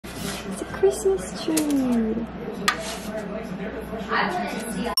Christmas tree.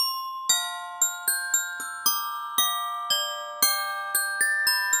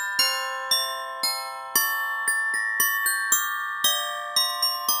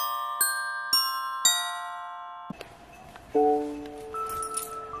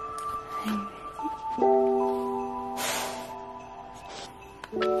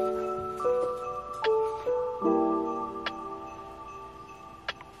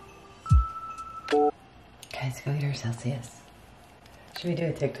 Guys, go get her Celsius. Should we do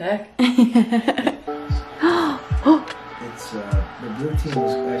a TikTok? It's the blue team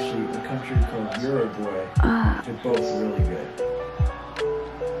is actually a country called Uruguay. They're both really good.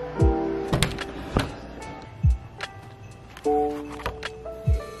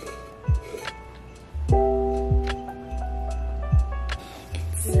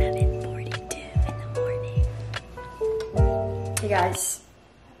 It's 7:42 in the morning. Hey guys,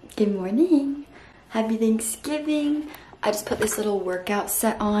 good morning. Happy Thanksgiving. I just put this little workout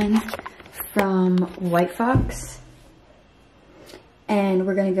set on from White Fox. And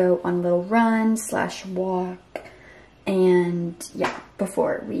we're gonna go on a little run / walk. And yeah,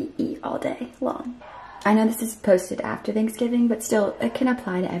 before we eat all day long. I know this is posted after Thanksgiving, but still, it can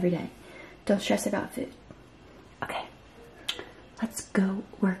apply to every day. Don't stress about food. Okay, let's go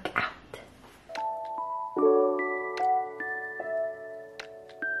work out.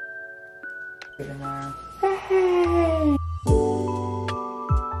 Tomorrow. Hey.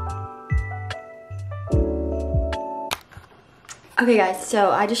 Okay guys, so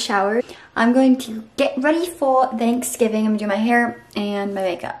I just showered. I'm going to get ready for Thanksgiving. I'm gonna do my hair and my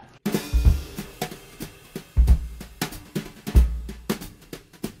makeup.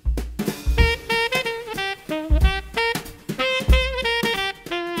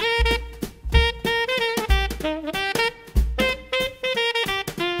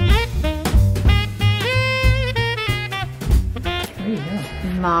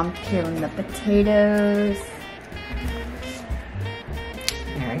 Mom peeling the potatoes.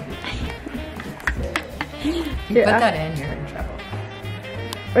 Mary. You put that in, you're in trouble.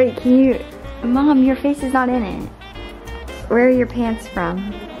 Wait, can you... Mom, your face is not in it. Where are your pants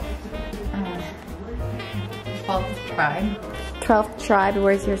from? 12th tribe. 12th tribe,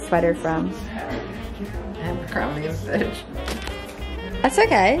 where's your sweater from? Abercrombie and Fitch. That's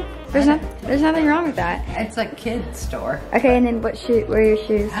okay. There's nothing wrong with that. It's a kid's store. Okay, and then what shoe? Where are your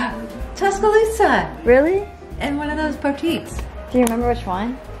shoes? Tuscaloosa. Really? And one of those boutiques. Do you remember which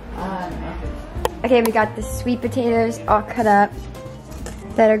one? Okay, we got the sweet potatoes all cut up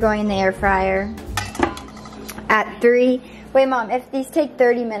that are going in the air fryer at 3. Wait, Mom, if these take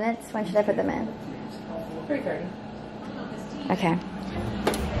 30 minutes, when should I put them in? 3:30. Okay.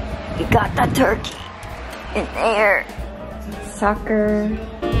 We got the turkey in there. Soccer.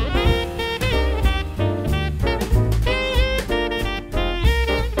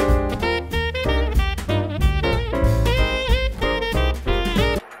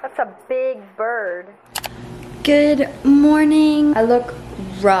 That's a big bird. Good morning. I look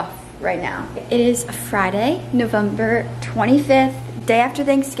rough right now. It is Friday, November 25th, day after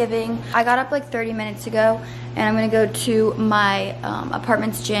Thanksgiving. I got up like 30 minutes ago and I'm gonna go to my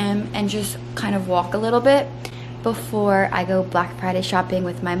apartment's gym and just kind of walk a little bit before I go Black Friday shopping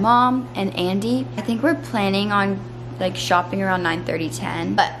with my mom and Andy. I think we're planning on like shopping around 9:30,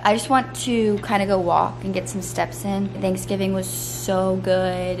 10. But I just want to kind of go walk and get some steps in. Thanksgiving was so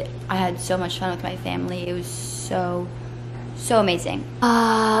good. I had so much fun with my family. It was so amazing.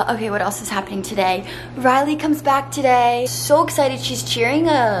 Okay, what else is happening today? Riley comes back today. So excited. She's cheering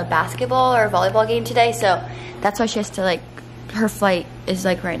a basketball or a volleyball game today, so that's why she has to like, her flight is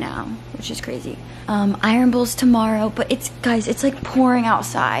like right now, which is crazy. Iron Bowl's tomorrow, but guys, it's like pouring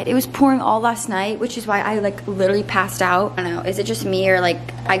outside. It was pouring all last night, which is why I like literally passed out. I don't know, is it just me or like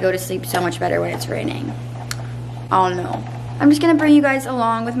I go to sleep so much better when it's raining? I don't know. I'm just gonna bring you guys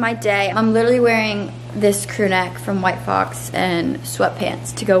along with my day. I'm literally wearing this crew neck from White Fox and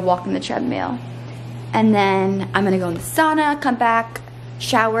sweatpants to go walk in the treadmill. And then I'm gonna go in the sauna, come back,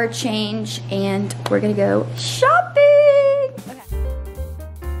 shower, change, and we're gonna go shopping. Okay.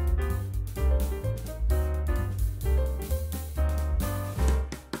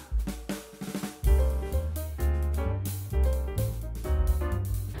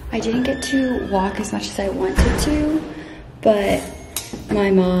 I didn't get to walk as much as I wanted to, but my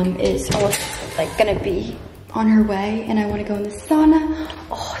mom is also like gonna be on her way and I wanna go in the sauna.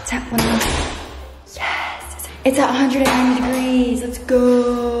 Oh, it's at 100. Yes, it's at 190 degrees. Let's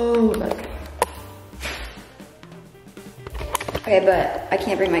go. Look. Okay, but I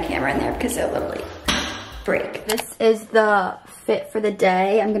can't bring my camera in there because it'll literally break. This is the outfit for the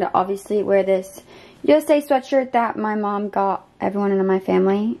day. I'm gonna obviously wear this USA sweatshirt that my mom got everyone in my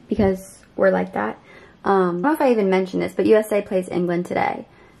family because we're like that. I don't know if I even mentioned this, but USA plays England today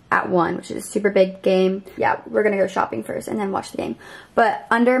at 1, which is a super big game. Yeah, we're gonna go shopping first and then watch the game. But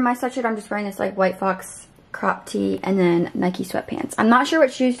under my sweatshirt, I'm just wearing this like White Fox crop tee and then Nike sweatpants. I'm not sure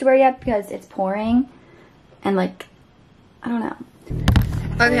what shoes to wear yet because it's pouring and like, I don't know.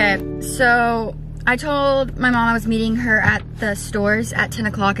 Okay, so I told my mom I was meeting her at the stores at 10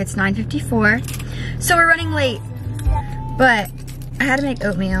 o'clock. It's 9:54. So we're running late, but I had to make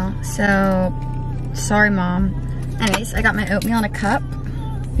oatmeal, so sorry, Mom. Anyways, I got my oatmeal in a cup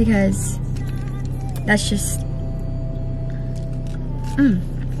because that's just,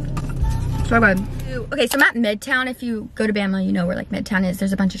 so good. Okay, so I'm at Midtown. If you go to Bama, you know where like Midtown is.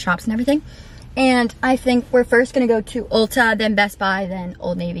 There's a bunch of shops and everything. And I think we're first gonna go to Ulta, then Best Buy, then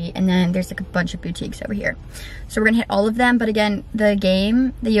Old Navy, and then there's like a bunch of boutiques over here. So we're gonna hit all of them, but again, the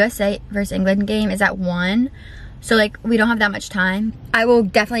game, the USA versus England game is at 1. So like, we don't have that much time. I will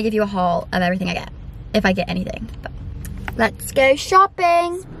definitely give you a haul of everything I get, if I get anything. But let's go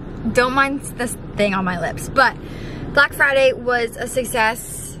shopping. Don't mind this thing on my lips, but Black Friday was a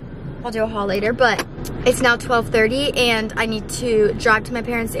success. I'll do a haul later, but it's now 12:30 and I need to drive to my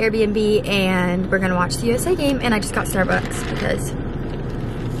parents' Airbnb and we're gonna watch the USA game, and I just got Starbucks because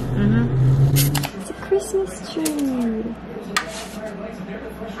it's a Christmas tree.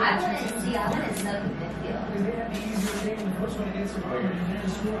 I wanted to see all of it, so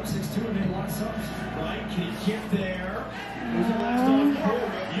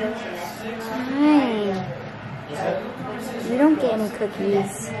You don't get any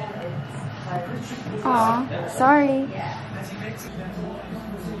cookies. Aw, sorry.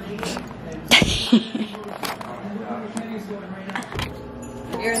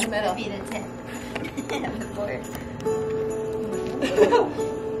 you're in the middle. Be the tip of the board.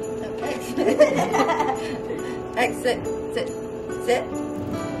 Exit. Sit. Sit.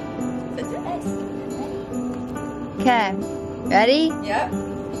 Okay, ready? Yep.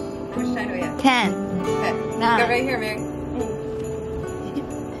 How much time do we have? 10. Okay. 9. Go right here, Mary.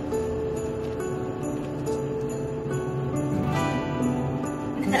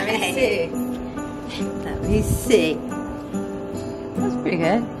 Let me see. Let me see. That's pretty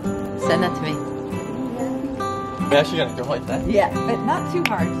good. Send that to me. We're actually gonna go like that? Yeah, but not too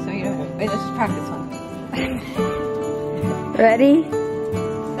hard, so you don't. Wait, let's just practice one. Ready?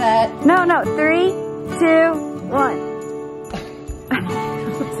 Set. No, 3, 2, 1.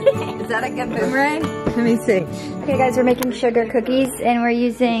 Is that a good boomerang? Let me see. Okay guys, we're making sugar cookies and we're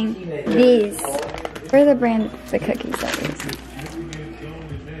using these. Where are the brand of the cookies that we use?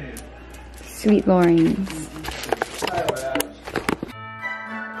 Sweet Loring's.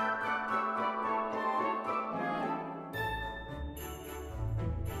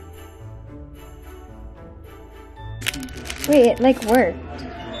 Wait, it like worked.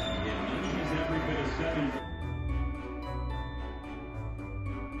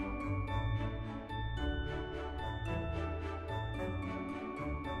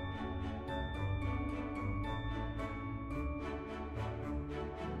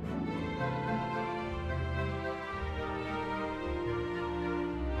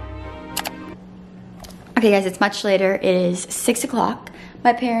 Okay guys, it's much later. It is 6 o'clock.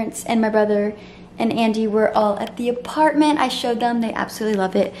 My parents and my brother and Andy were all at the apartment. I showed them, they absolutely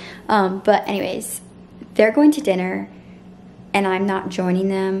love it. But anyways, they're going to dinner and I'm not joining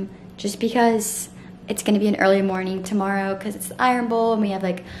them just because it's gonna be an early morning tomorrow because it's the Iron Bowl and we have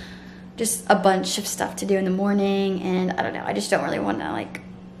like just a bunch of stuff to do in the morning, and I don't know, I just don't really wanna like,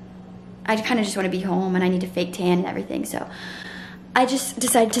 I kind of just wanna be home and I need to fake tan and everything, so I just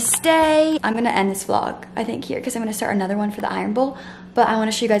decided to stay. I'm gonna end this vlog, I think, here because I'm gonna start another one for the Iron Bowl, but I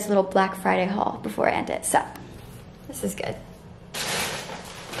wanna show you guys a little Black Friday haul before I end it. So, this is good.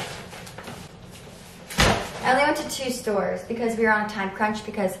 I only went to 2 stores because we were on a time crunch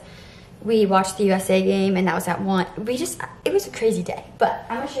because we watched the USA game and that was at 1. It was a crazy day, but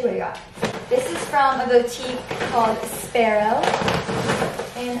I'm gonna show you what I got. This is from a boutique called Sparrow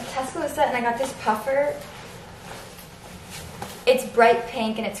in Tuscaloosa, and I got this puffer. It's bright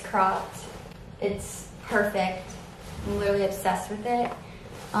pink and it's cropped. It's perfect. I'm literally obsessed with it.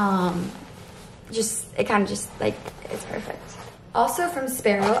 It kind of just like, it's perfect. Also from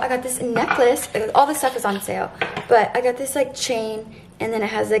Sparrow, I got this necklace. All this stuff is on sale, but I got this like chain, and then it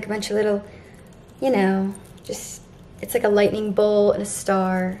has like a bunch of little, you know, just, it's like a lightning bolt and a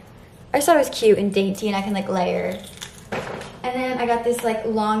star. I just thought it was cute and dainty and I can like layer. And then I got this like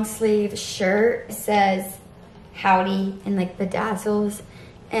long sleeve shirt. It says howdy and like bedazzles,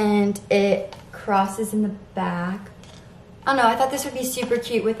 and it crosses in the back. I don't know, I thought this would be super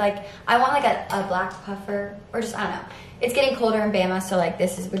cute with like, I want like a black puffer, or just, I don't know. It's getting colder in Bama, so like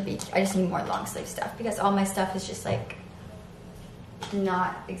would be, I just need more long sleeve stuff because all my stuff is just like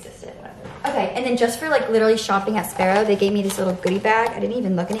not existent. Okay, and then just for like literally shopping at Sparrow, they gave me this little goodie bag. I didn't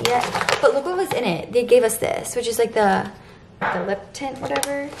even look in it yet, but look what was in it. They gave us this, which is like the lip tint,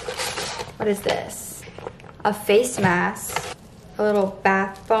 whatever. What is this? A face mask, a little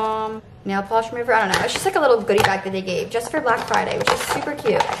bath bomb, nail polish remover. I don't know. It's just like a little goodie bag that they gave just for Black Friday, which is super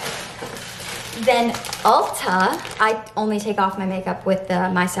cute. Then Ulta, I only take off my makeup with the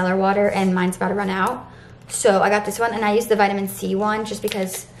micellar water, and mine's about to run out. So I got this one, and I used the vitamin C one just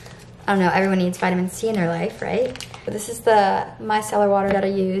because, I don't know, everyone needs vitamin C in their life, right? But this is the micellar water that I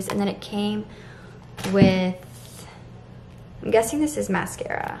use, and then it came with, I'm guessing this is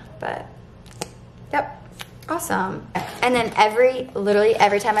mascara, but yep, awesome. And then literally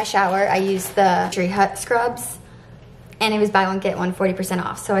every time I shower, I use the Tree Hut scrubs, and it was buy one, get one, 40%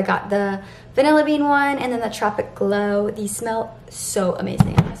 off. So I got the Vanilla Bean one, and then the Tropic Glow. These smell so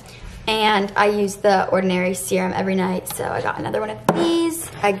amazing. And I use the Ordinary serum every night, so I got another one of these.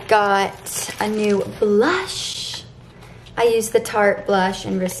 I got a new blush. I use the Tarte blush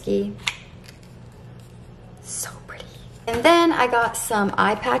in Risky. So pretty. And then I got some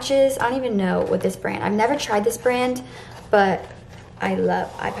eye patches. I don't even know what this brand, I've never tried this brand, but I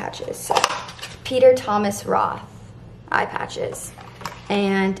love eye patches. Peter Thomas Roth eye patches.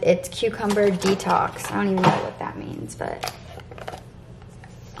 And it's Cucumber Detox. I don't even know what that means, but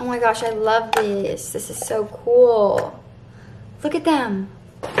oh my gosh, I love this. This is so cool. Look at them.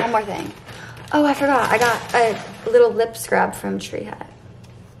 One more thing. Oh, I forgot. I got a little lip scrub from Tree Hut.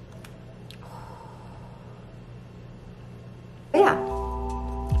 But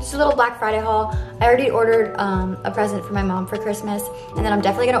yeah, just a little Black Friday haul. I already ordered a present for my mom for Christmas, and then I'm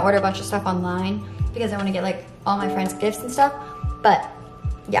definitely gonna order a bunch of stuff online because I wanna get like all my friends gifts and stuff. But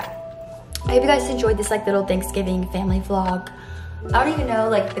yeah, I hope you guys enjoyed this like little Thanksgiving family vlog. I don't even know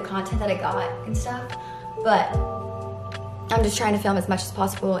like the content that I got and stuff, but I'm just trying to film as much as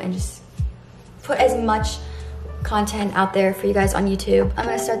possible and just put as much content out there for you guys on YouTube. I'm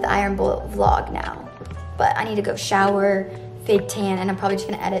gonna start the Iron Bowl vlog now, but I need to go shower, fake tan, and I'm probably just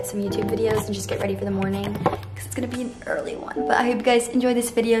gonna edit some YouTube videos and just get ready for the morning because it's gonna be an early one. But I hope you guys enjoyed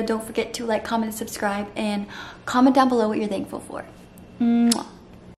this video. Don't forget to like, comment, and subscribe, and comment down below what you're thankful for. Mwah.